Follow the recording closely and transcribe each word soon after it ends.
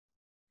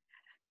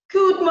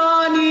Good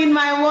morning,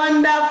 my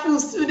wonderful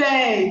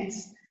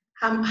students.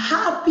 I'm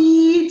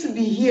happy to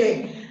be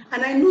here,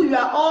 and I know you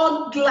are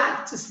all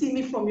glad to see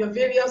me from your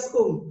various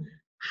homes.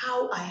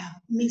 How I have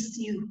missed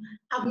you.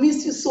 I've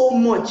missed you so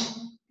much.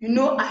 You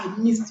know I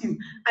missed you,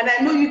 and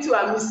I know you two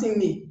are missing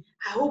me.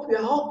 I hope you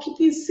are all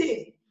keeping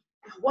safe.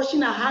 We are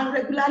washing our hands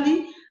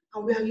regularly,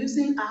 and we are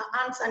using our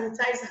hand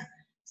sanitizer.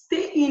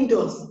 Stay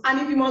indoors, and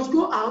if you must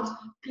go out,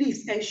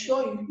 please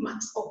ensure you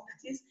mask up.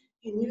 That is,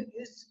 you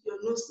use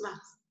your nose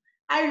mask.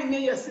 I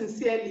remain yours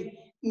sincerely,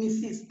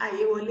 Mrs.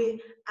 Ayewole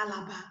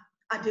Alaba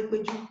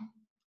Adepeju.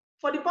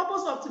 For the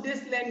purpose of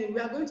today's learning, we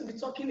are going to be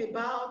talking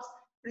about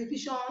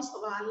revisions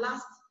of our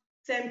last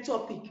term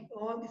topic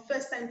or the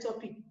first term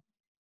topic,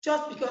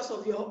 just because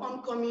of your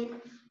oncoming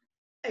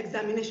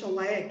examination,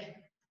 WAEC.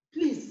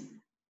 Please,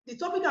 the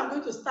topic I'm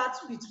going to start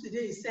with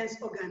today is sense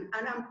organ,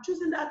 and I'm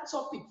choosing that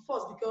topic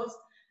first because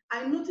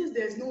I noticed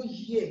there's no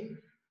year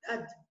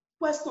that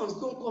questions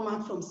don't come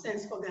out from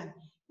sense organ,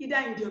 either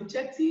in the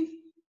objective,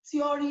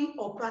 theory,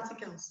 or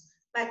practicals.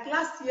 Like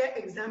last year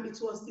exam, it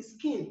was the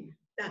skin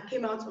that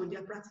came out on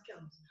their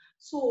practicals.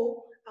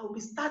 So I will be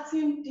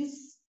starting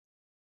this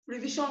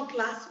revision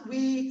class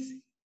with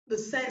the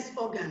sense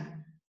organ.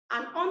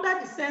 And under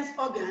the sense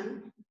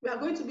organ, we are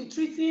going to be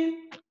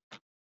treating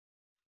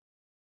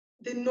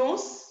the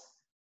nose,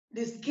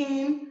 the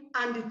skin,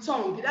 and the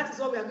tongue. That is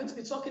what we are going to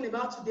be talking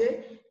about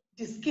today.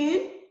 The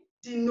skin,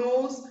 the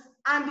nose,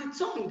 and the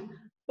tongue.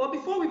 But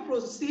before we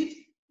proceed,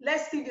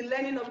 let's see the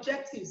learning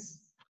objectives.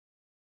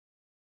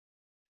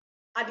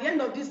 At the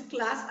end of this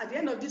class, at the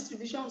end of this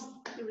revision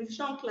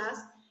class,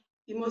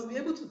 you must be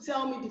able to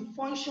tell me the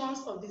functions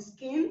of the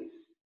skin,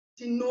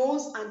 the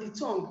nose, and the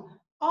tongue.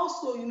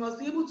 Also, you must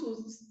be able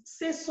to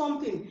say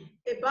something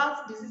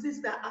about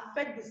diseases that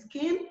affect the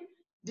skin,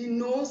 the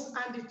nose,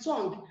 and the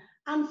tongue,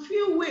 and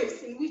few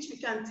ways in which we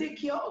can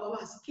take care of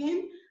our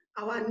skin,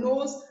 our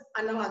nose,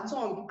 and our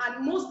tongue.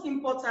 And most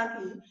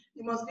importantly,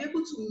 you must be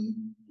able to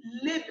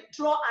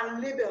draw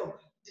and label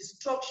the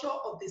structure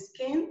of the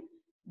skin,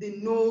 the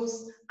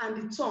nose, and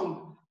the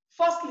tongue.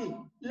 Firstly,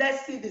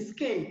 let's see the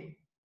skin.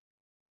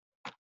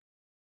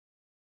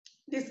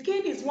 The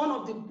skin is one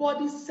of the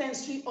body's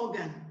sensory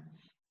organs.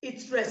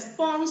 It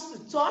responds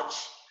to touch,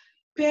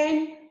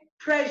 pain,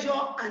 pressure,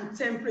 and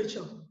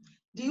temperature.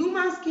 The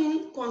human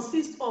skin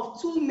consists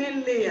of two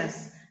main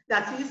layers.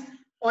 That is,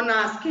 on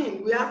our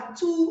skin, we have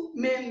two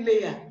main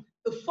layers.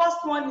 The first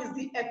one is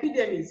the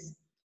epidermis.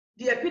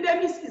 The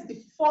epidermis is the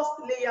first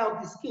layer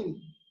of the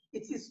skin.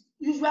 It is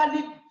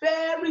usually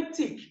very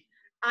thick,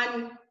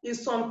 and in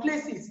some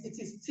places it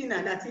is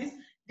thinner. That is,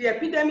 the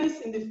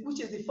epidermis,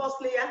 which is the first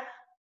layer,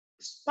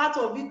 part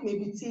of it may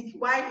be thick,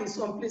 while in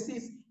some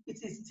places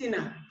it is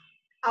thinner.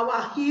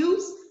 Our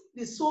heels,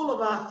 the sole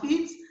of our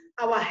feet,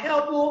 our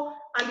elbow,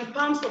 and the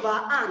palms of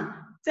our hand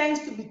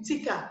tends to be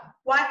thicker,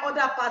 while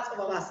other parts of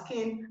our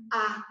skin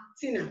are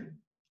thinner.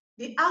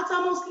 The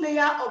outermost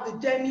layer of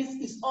the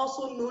dermis is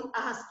also known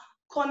as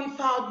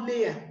conical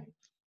layer,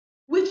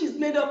 which is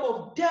made up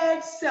of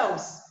dead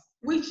cells,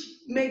 which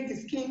make the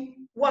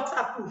skin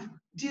waterproof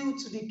due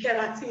to the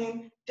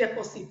keratin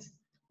deposit.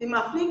 The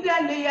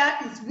maflingia layer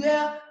is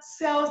where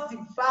cells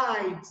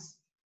divide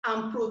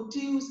and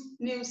produce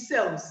new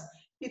cells.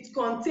 It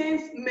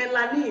contains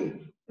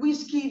melanin,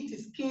 which gives the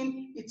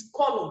skin its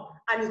color,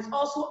 and it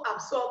also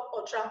absorbs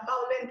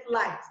ultraviolet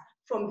light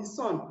from the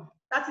sun.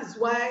 That is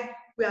why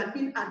we have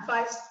been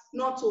advised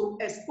not to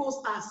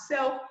expose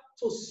ourselves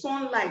to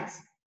sunlight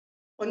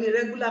on a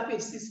regular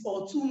basis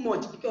or too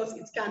much, because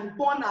it can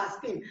burn our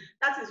skin.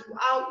 That is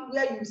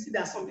where you see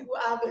that some people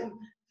have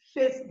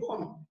face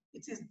burn.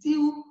 It is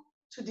due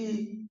to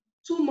the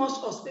too much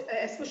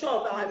exposure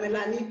of our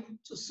melanin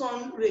to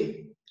sun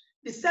ray.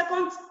 The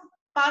second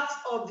part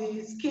of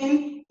the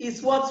skin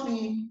is what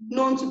we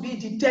know to be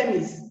the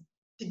dermis.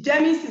 The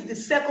dermis is the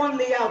second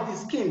layer of the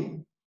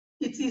skin.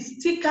 It is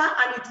thicker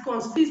and it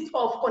consists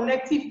of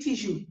connective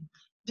tissue.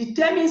 The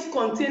dermis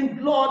contains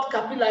blood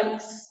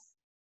capillaries,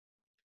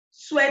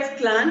 sweat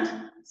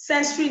gland,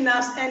 sensory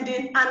nerves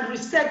ending, and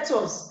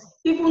receptors,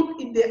 even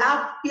if they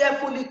have hair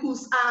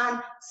follicles and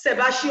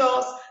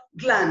sebaceous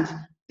gland.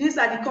 These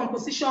are the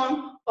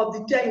composition of the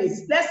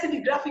dermis. Let's see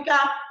the graphical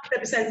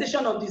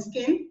representation of the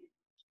skin.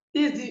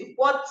 This is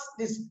what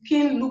the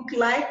skin looks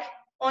like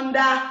under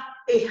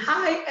a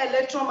high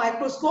electron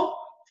microscope.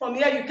 From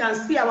here, you can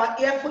see our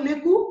hair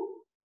follicle.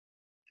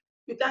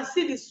 You can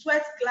see the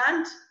sweat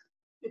gland.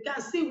 You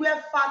can see where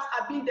fats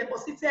are being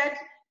deposited.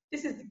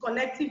 This is the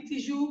connective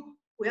tissue.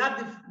 We have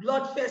the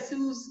blood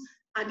vessels,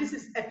 and this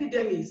is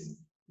epidermis,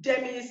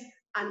 dermis,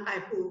 and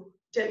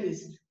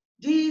hypodermis.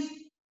 This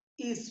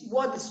is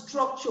what the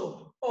structure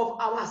of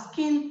our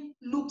skin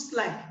looks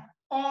like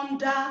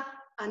under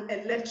an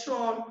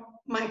electron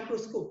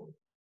microscope.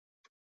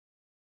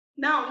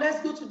 Now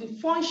let's go to the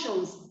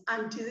functions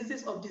and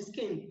diseases of the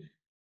skin.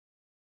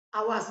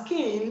 Our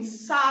skin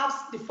serves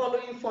the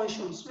following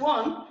functions.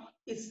 One,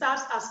 it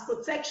serves as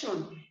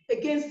protection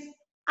against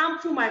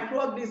harmful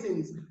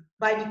microorganisms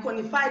by the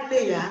conified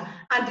layer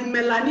and the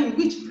melanin,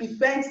 which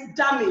prevents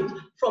damage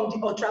from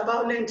the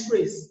ultraviolet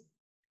rays.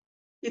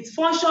 Its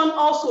function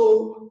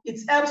also, it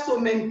helps to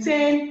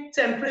maintain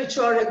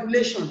temperature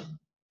regulation.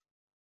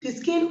 The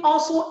skin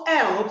also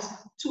helps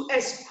to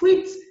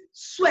excrete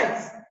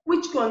sweat,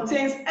 which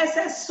contains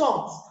excess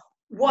salts,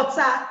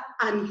 water,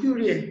 and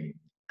urea.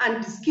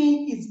 And the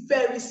skin is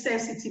very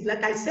sensitive.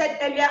 Like I said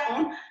earlier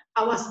on,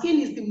 our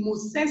skin is the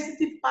most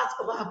sensitive part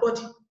of our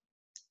body.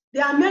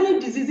 There are many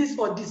diseases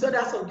or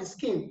disorders of the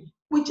skin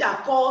which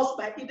are caused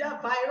by either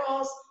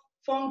virus,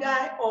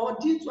 fungi, or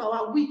due to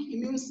our weak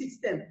immune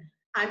system,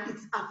 and it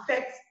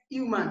affects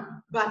human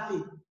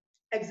badly.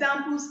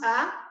 Examples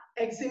are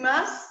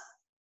eczema,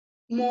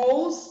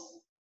 moles,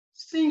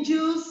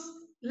 shingles,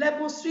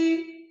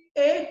 leprosy,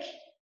 ache,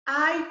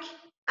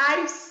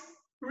 hives,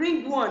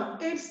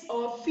 ringworm, AIDS,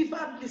 or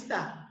fever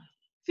blister.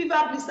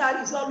 Fever blister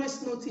is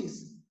always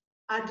noticed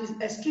at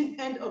the extreme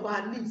end of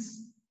our lips.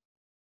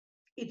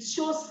 It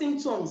shows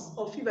symptoms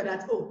of fever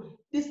that, oh,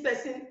 this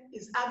person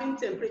is having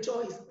temperature,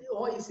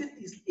 or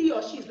he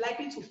or she is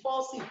likely to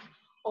fall sick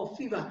of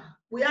fever.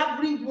 We have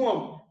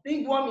ringworm.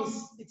 Ringworm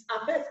it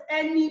affects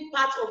any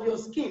part of your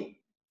skin.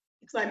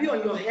 It might be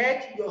on your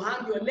head, your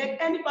hand, your leg,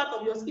 any part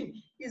of your skin.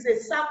 It's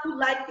a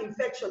circle-like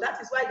infection.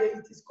 That is why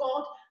it is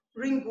called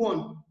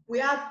ringworm. We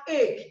have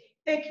ache.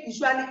 Ache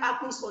usually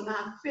happens on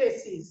our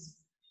faces,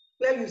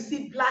 where you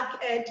see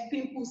blackhead,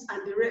 pimples,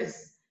 and the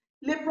rest.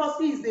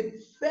 Leprosy is a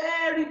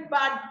very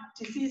bad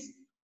disease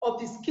of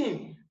the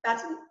skin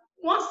that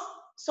once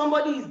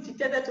somebody is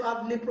detected to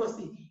have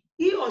leprosy,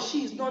 he or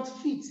she is not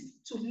fit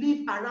to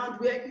live around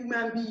where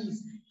human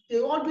beings. They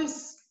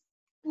always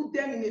put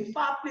them in a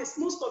far place,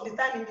 most of the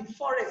time in the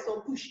forest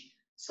or bush,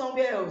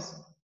 somewhere else.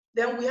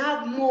 Then we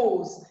have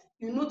moles.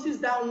 You notice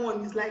that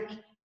one is like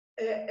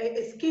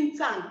a skin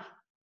tank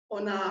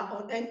on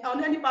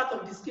any part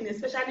of the skin,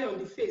 especially on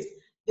the face.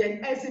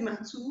 Then eczema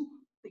too,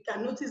 we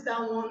can notice that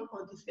one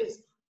on the face.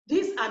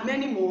 These are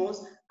many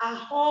moles,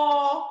 are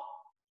all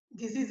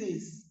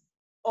diseases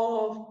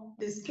of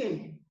the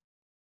skin.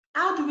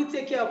 How do we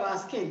take care of our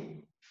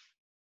skin?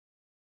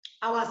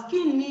 Our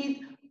skin needs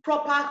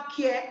proper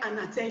care and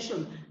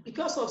attention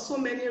because of so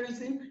many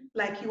reasons.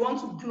 Like you want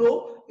to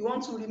glow, you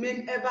want to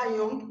remain ever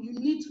young, you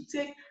need to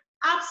take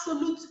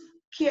absolute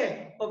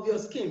care of your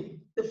skin.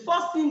 The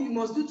first thing you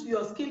must do to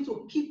your skin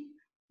to keep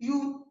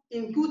you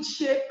in good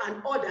shape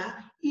and order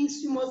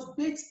is you must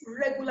bathe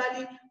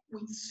regularly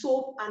with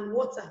soap and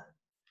water.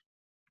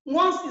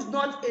 Once is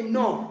not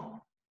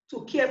enough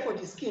to care for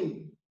the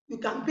skin. You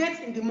can bathe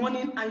in the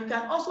morning, and you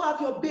can also have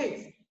your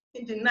bath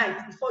in the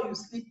night before you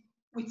sleep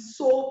with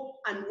soap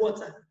and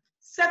water.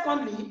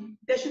 Secondly,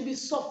 there should be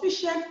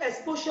sufficient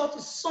exposure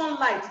to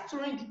sunlight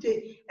during the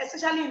day,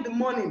 especially in the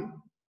morning.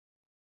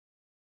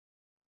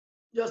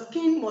 Your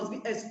skin must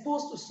be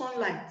exposed to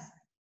sunlight,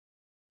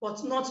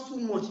 but not too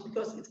much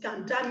because it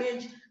can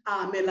damage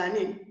our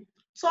melanin.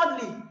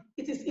 Thirdly,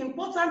 it is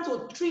important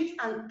to treat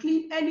and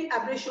clean any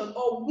abrasion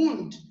or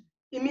wound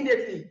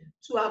immediately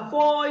to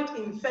avoid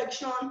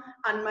infection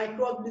and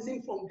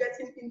microorganisms from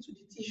getting into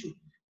the tissue.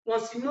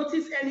 Once you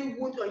notice any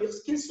wound on your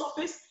skin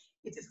surface,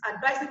 it is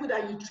advisable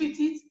that you treat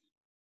it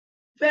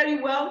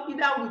very well,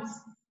 either with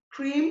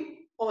cream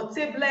or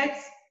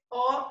tablets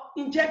or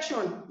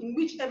injection, in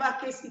whichever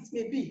case it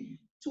may be,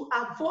 to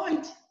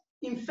avoid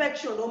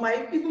infection or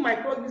even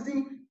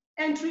microorganism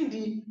entering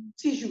the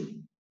tissue.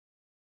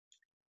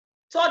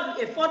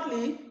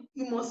 Fourthly,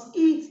 you must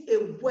eat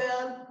a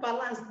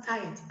well-balanced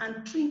diet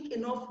and drink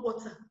enough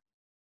water.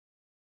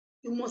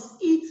 You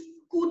must eat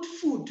good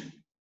food,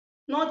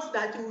 not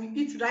that you will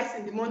eat rice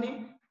in the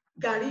morning,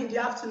 garri in the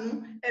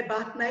afternoon, eba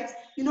at night.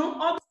 You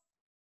know,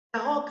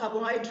 all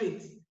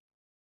carbohydrates.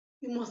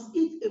 You must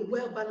eat a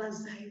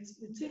well-balanced diet.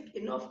 You take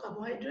enough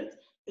carbohydrates,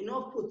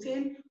 enough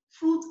protein,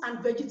 fruit and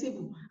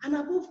vegetable. And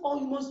above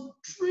all, you must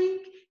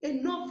drink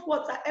enough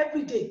water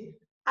every day.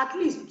 At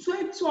least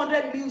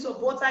 200 ml of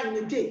water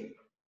in a day.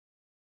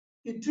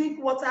 You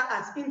drink water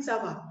at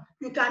interval.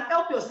 You can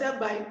help yourself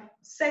by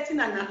setting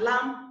an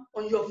alarm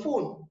on your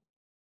phone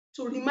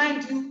to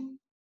remind you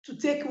to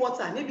take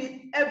water,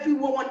 maybe every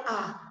 1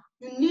 hour.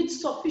 You need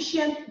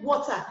sufficient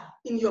water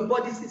in your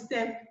body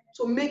system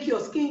to make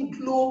your skin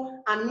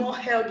glow and more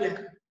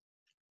healthier.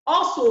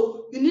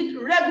 Also, you need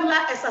regular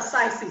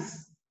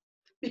exercises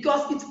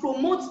because it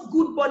promotes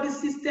good body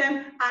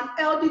system and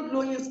healthy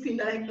glowing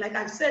skin, like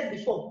I've said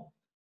before.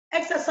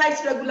 Exercise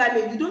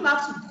regularly. You don't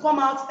have to come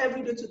out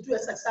every day to do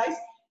exercise.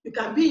 You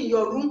can be in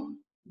your room,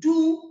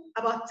 do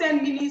about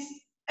 10 minutes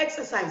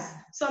exercise.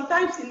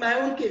 Sometimes in my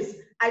own case,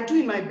 I do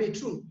in my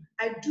bedroom.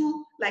 I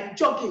do like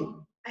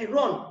jogging. I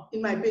run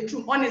in my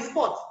bedroom on a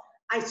spot.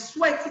 I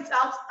sweat it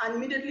out and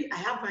immediately I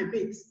have my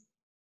bath.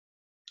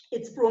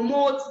 It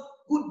promotes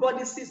good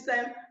body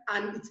system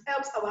and it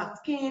helps our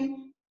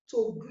skin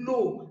to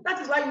glow.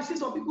 That is why you see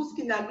some people's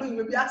skin are glowing.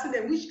 You'll be asking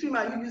them, which cream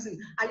are you using?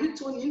 Are you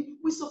toning?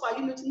 Which soap are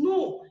you using?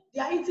 No,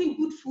 they are eating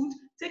good food,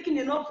 taking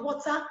enough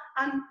water,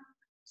 and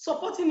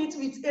supporting it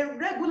with a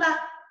regular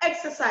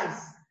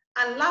exercise.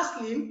 And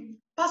lastly,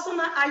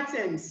 personal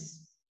items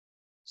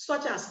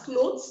such as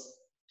clothes,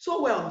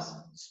 towels,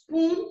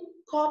 spoon,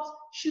 cups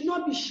should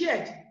not be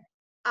shared.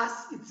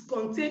 as it's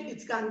contained,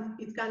 it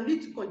can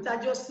lead to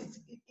contagious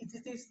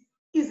it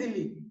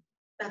easily.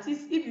 That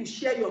is, if you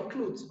share your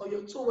clothes or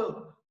your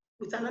towel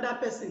with another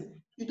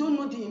person, you don't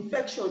know the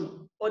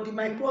infection or the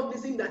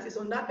microorganism that is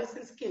on that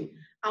person's skin.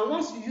 And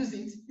once you use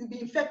it, you'll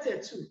be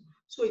infected too.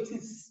 So it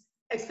is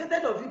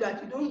expected of you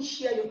that you don't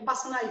share your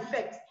personal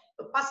effects,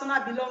 your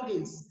personal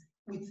belongings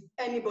with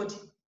anybody.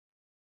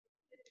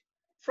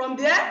 From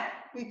there,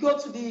 we go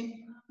to the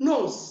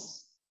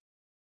nose.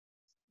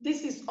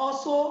 This is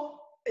also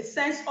a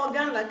sense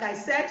organ. Like I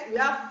said, we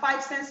have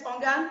 5 sense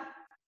organs.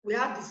 We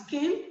have the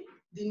skin,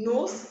 the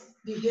nose,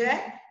 the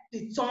hair,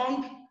 the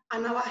tongue,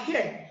 and our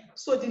hair.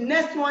 So the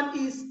next one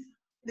is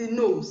the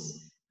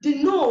nose.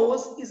 The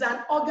nose is an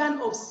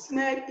organ of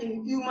smell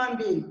in human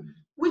being,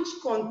 which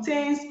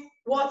contains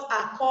what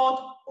are called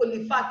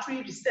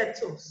olfactory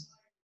receptors.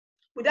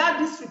 Without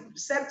this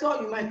receptor,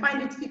 you might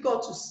find it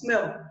difficult to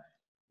smell.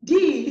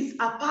 These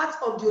are part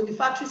of the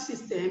olfactory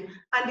system,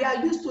 and they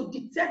are used to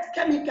detect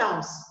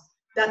chemicals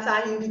that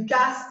are in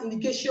the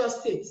gaseous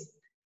state.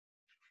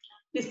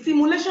 The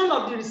stimulation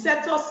of the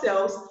receptor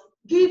cells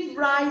give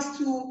rise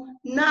to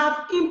nerve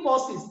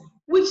impulses,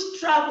 which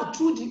travel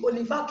through the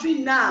olfactory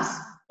nerves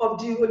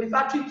of the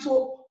olfactory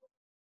tube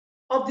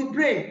of the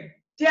brain.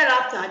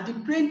 Thereafter, the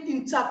brain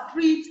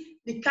interprets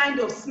the kind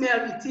of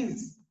smell it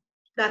is.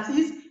 That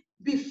is,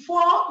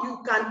 before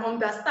you can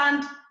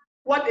understand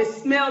what the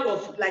smell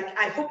of, like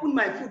I've opened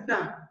my food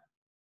now,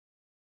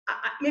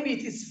 maybe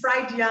it is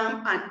fried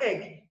yam and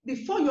egg.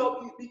 Before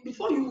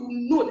you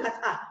know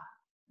that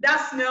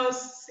that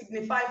smells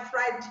signify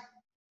fried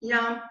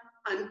yam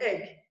and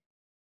egg,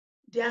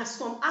 there are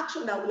some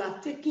action that will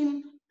have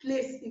taken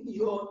place in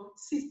your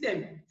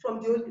system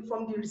from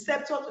the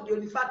receptor to the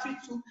olfactory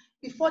tube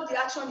before the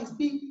action is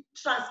being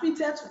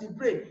transmitted to the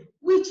brain,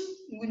 which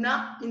will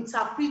now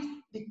interpret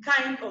the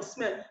kind of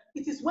smell.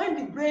 It is when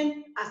the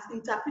brain has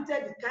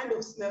interpreted the kind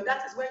of smell,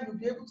 that is when you'll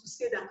be able to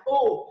say that,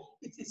 oh,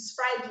 it is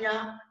fried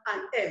yam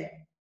and egg.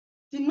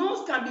 The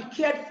nose can be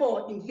cared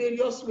for in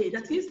various ways.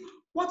 That is,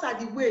 what are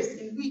the ways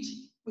in which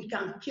we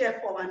can care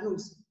for our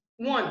nose?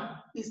 One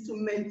is to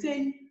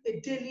maintain a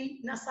daily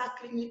nasal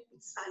cleaning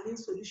with saline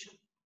solution.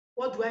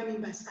 What do I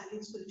mean by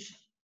saline solution?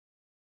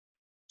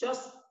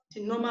 Just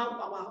the normal,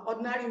 our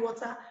ordinary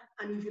water,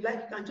 and if you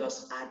like, you can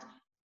just add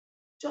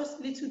just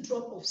little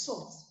drop of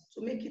salt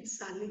to make it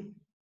saline.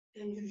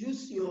 Then you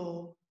use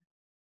your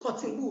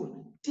cotton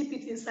wool, dip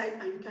it inside,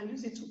 and you can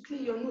use it to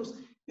clean your nose.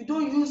 You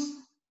don't use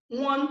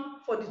one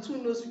for the two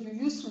noses. You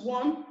use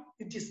one,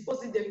 you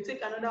dispose it, then you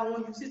take another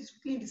one, use it to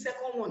clean the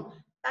second one.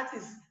 That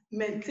is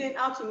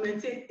how to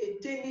maintain a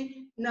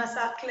daily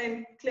nasal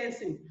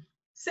cleansing.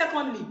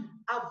 Secondly,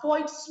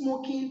 avoid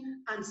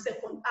smoking and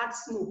second-hand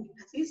smoke.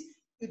 That is,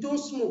 you don't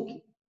smoke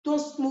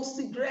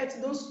cigarettes,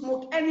 don't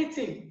smoke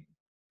anything.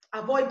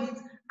 Avoid it,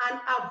 and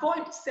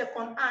avoid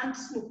second-hand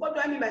smoke. What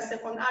do I mean by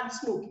second-hand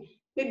smoke?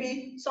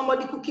 Maybe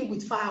somebody cooking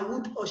with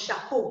firewood or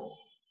charcoal,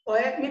 or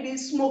maybe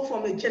smoke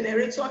from a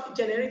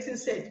generating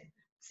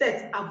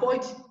set.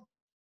 Avoid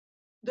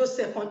those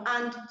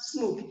second-hand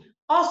smoke.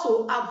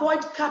 Also,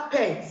 avoid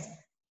carpets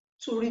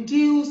to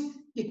reduce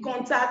the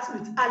contact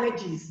with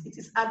allergies. It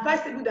is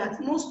advisable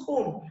that most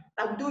homes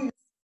that we don't use,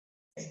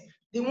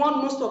 the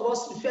one most of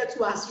us refer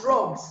to as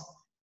rugs,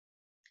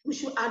 we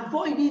should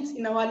avoid it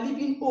in our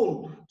living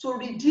home to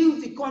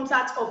reduce the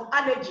contact of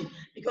allergy,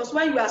 because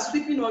when you are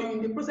sweeping or you're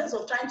in the process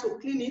of trying to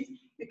clean it,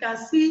 you can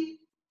see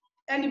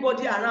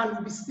anybody around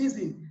will be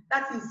sneezing.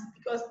 That is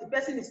because the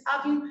person is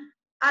having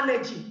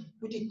allergy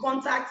with the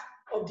contact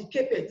of the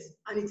carpet,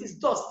 and it is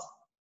dust.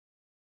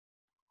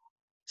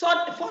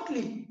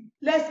 Fourthly,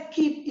 let's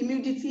keep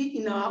humidity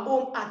in our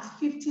home at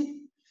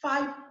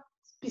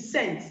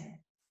 55%.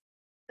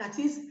 That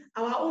is,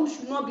 our home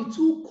should not be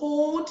too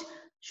cold,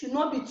 should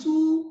not be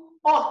too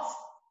hot.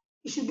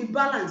 It should be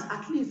balanced,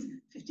 at least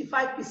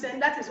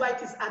 55%. That is why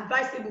it is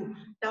advisable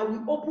that we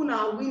open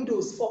our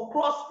windows for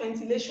cross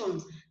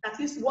ventilations. That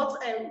is, what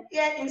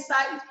air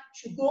inside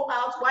should go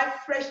out, while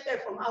fresh air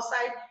from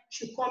outside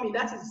should come in.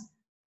 That is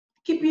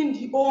keeping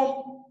the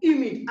home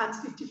humid at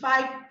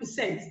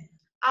 55%.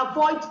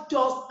 Avoid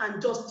dust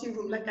and dusty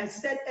room. Like I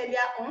said earlier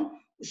on,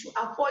 we should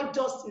avoid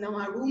dust in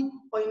our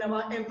room or in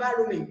our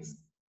environment.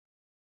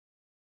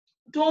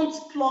 Don't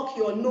pluck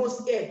your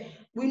nose hair.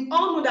 We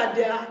all know that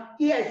there are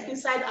hairs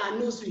inside our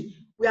nose.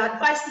 We are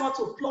advised not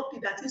to pluck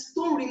it. That is,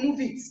 don't remove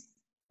it.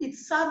 It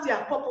serves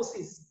their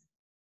purposes.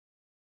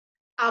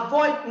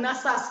 Avoid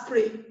nasal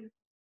spray.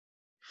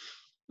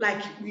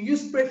 Like we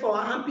use spray for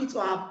our armpit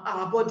or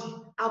our body.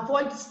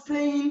 Avoid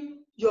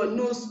spraying your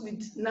nose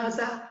with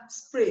nasal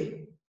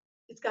spray.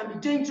 It can be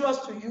dangerous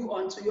to you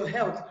and to your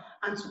health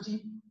and to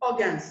the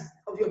organs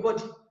of your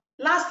body.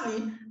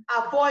 Lastly,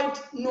 avoid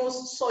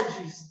nose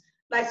surgeries.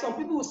 Like some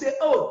people will say,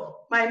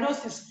 oh, my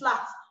nose is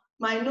flat,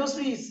 my nose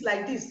is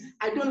like this,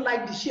 I don't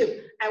like the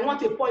shape, I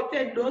want a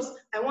pointed nose,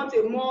 I want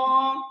a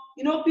more,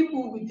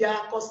 people with their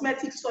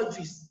cosmetic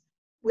surgeries.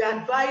 We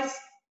advise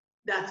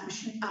that we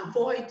should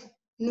avoid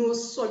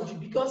nose surgery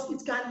because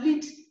it can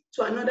lead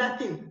to another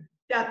thing.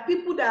 There are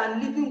people that are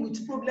living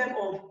with problem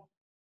of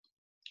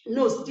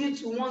nose due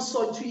to one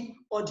surgery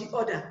or the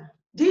other.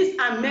 These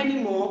and many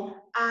more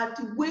are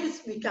the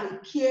ways we can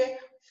care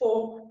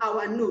for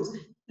our nose.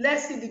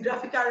 Let's see the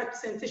graphical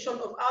representation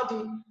of how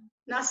the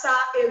nasal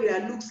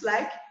area looks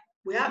like.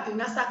 We have the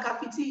nasal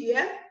cavity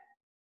here,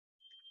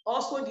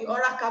 also the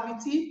oral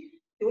cavity,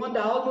 the one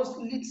that almost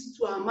leads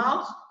to our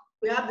mouth.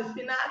 We have the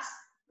pharynx,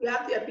 we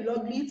have the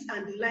epiglottis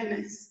and the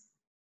larynx.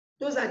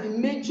 Those are the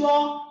major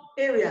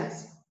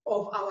areas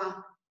of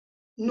our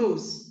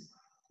nose.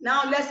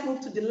 Now let's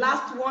move to the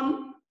last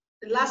one,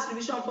 the last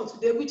revision for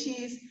today, which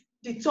is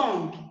the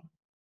tongue.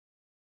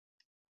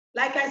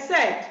 Like I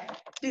said,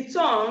 the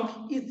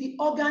tongue is the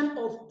organ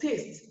of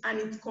taste and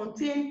it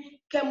contains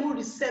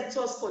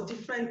chemoreceptors for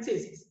different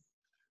tastes.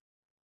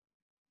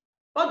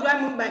 What do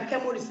I mean by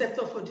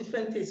chemoreceptor for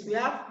different tastes? We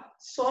have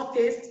sour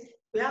taste,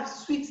 we have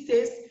sweet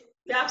taste,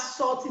 we have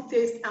salty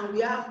taste, and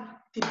we have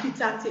the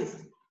bitter taste.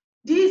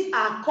 These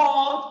are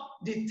called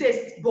the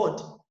taste bud,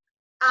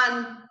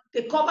 and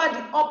they cover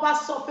the upper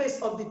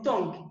surface of the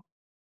tongue.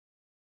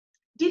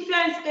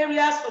 Different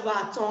areas of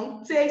our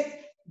tongue taste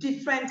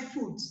different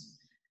foods.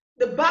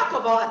 The back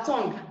of our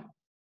tongue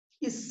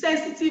is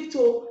sensitive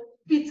to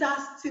bitter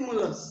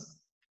stimulus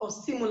or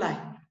stimuli,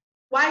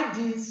 while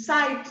the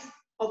sides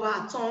of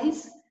our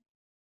tongues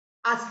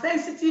are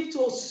sensitive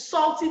to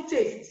salty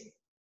taste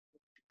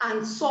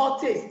and sour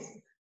taste,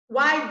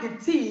 while the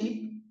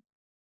teeth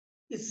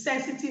is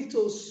sensitive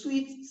to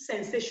sweet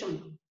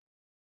sensation.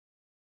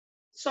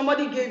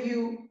 Somebody gave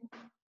you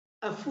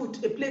a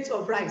food, a plate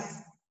of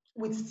rice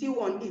with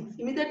stew on it.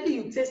 Immediately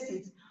you taste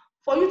it.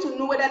 For you to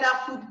know whether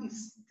that food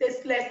is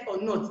tasteless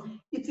or not,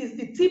 it is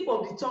the tip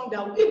of the tongue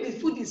that, if the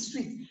food is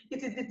sweet,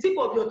 it is the tip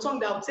of your tongue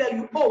that will tell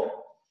you, oh,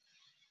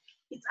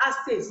 it has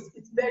taste,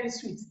 it's very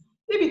sweet.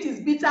 If it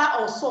is bitter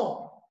or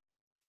sour,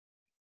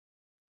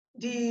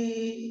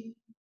 the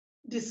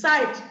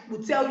side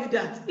will tell you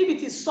that. If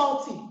it is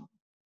salty,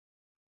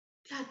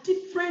 there are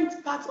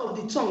different parts of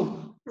the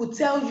tongue will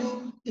tell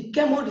you the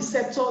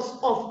chemoreceptors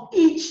of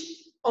each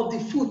of the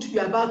food you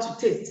are about to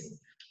taste.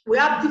 We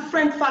have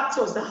different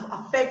factors that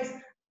affect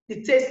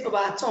the taste of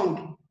our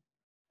tongue.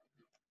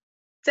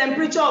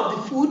 Temperature of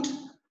the food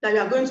that you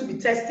are going to be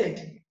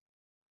tested.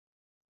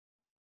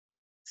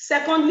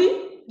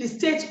 Secondly, the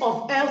state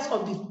of health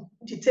of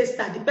the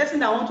taster, the person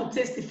that wants to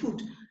taste the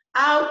food.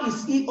 How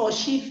is he or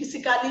she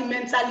physically,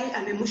 mentally,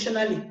 and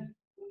emotionally?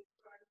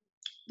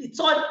 The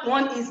third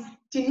one is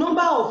the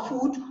number of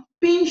food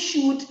being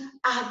chewed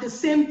at the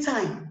same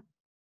time.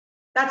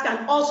 That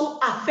can also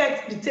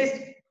affect the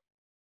taste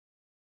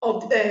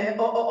of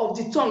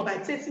the tongue by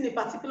tasting a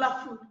particular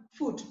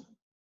food.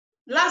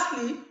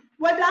 Lastly,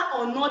 whether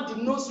or not the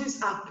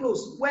nostrils are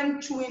closed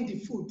when chewing the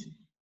food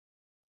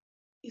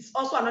is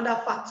also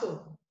another factor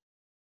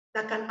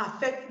that can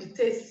affect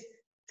the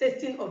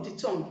tasting of the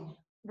tongue.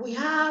 We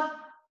have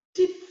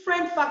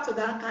different factors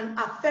that can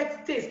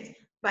affect taste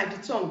by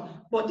the tongue,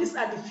 but these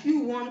are the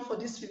few ones for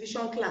this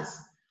revision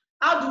class.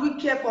 How do we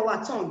care for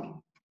our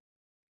tongue?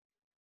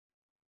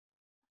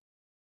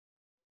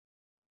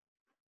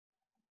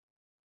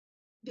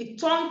 The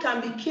tongue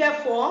can be cared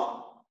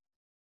for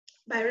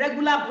by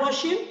regular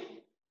brushing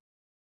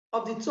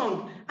of the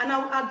tongue. And I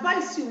will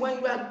advise you, when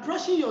you are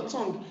brushing your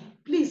tongue,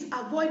 please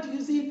avoid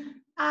using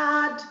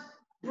hard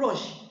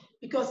brush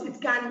because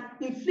it can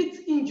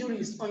inflict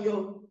injuries on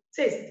your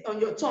taste, on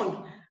your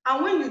tongue.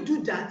 And when you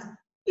do that,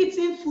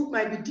 eating food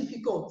might be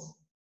difficult.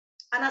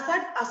 And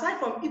aside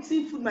from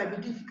eating food might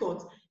be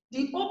difficult,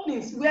 the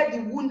openings where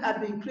the wound has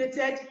been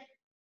created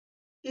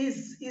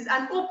is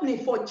an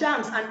opening for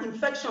germs and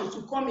infections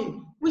to come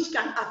in, which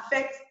can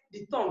affect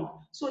the tongue.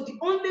 So the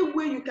only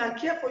way you can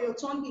care for your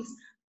tongue is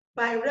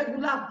by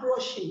regular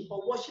brushing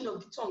or washing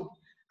of the tongue.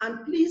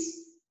 And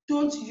please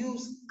don't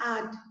use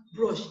hard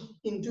brush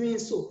in doing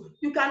so.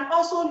 You can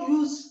also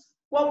use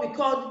what we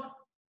call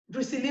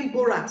glycerin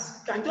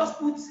borax. You can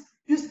just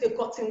use a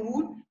cotton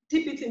wool,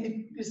 dip it in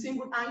the glycerin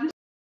wool, and use.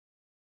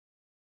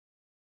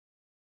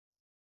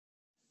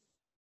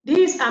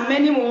 These and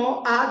many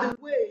more are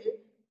the way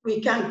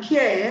we can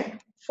care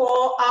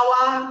for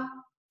our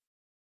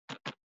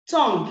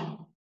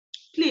tongue.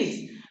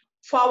 Please,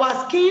 for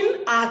our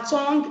skin, our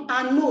tongue,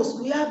 and nose,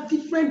 we have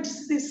different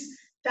diseases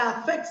that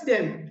affect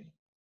them.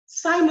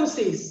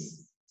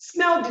 Sinuses,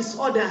 smell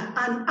disorder,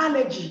 and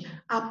allergy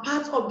are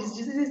part of these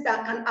diseases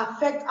that can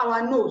affect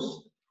our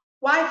nose.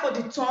 While for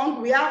the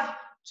tongue, we have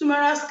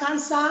tumorous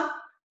cancer,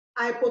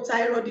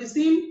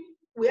 hypothyroidism,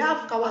 we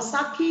have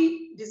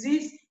Kawasaki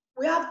disease,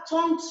 we have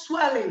tongue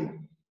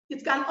swelling.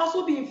 It can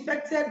also be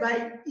infected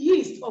by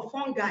yeast or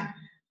fungi.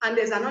 And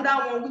there's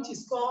another one which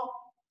is called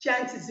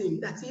giantism.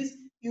 That is,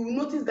 you will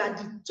notice that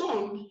the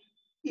tongue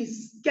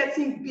is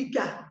getting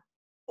bigger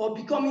or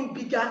becoming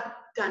bigger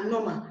than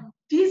normal.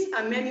 These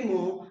and many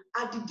more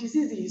are the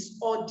diseases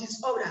or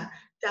disorders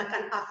that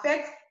can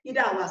affect either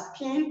our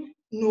skin,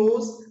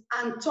 nose,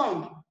 and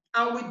tongue.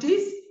 And with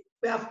this,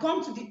 we have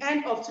come to the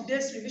end of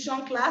today's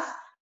revision class.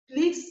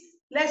 Please,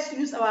 let's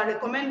use our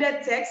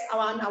recommended text,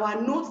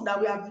 our notes that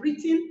we have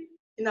written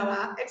in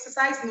our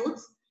exercise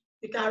notes.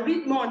 You can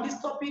read more on this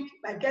topic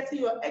by getting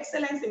your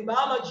Excellence in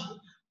Biology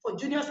for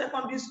Junior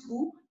Secondary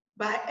School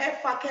by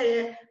F.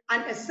 Fakeye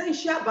and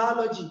Essential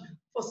Biology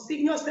for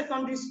Senior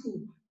Secondary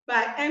School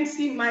by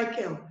MC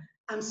Michael.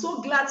 I'm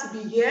so glad to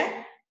be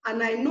here,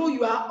 and I know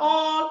you are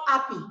all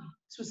happy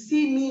to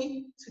see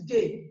me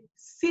today.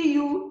 See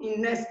you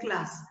in next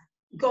class.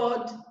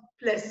 God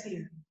bless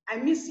you. I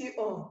miss you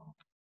all.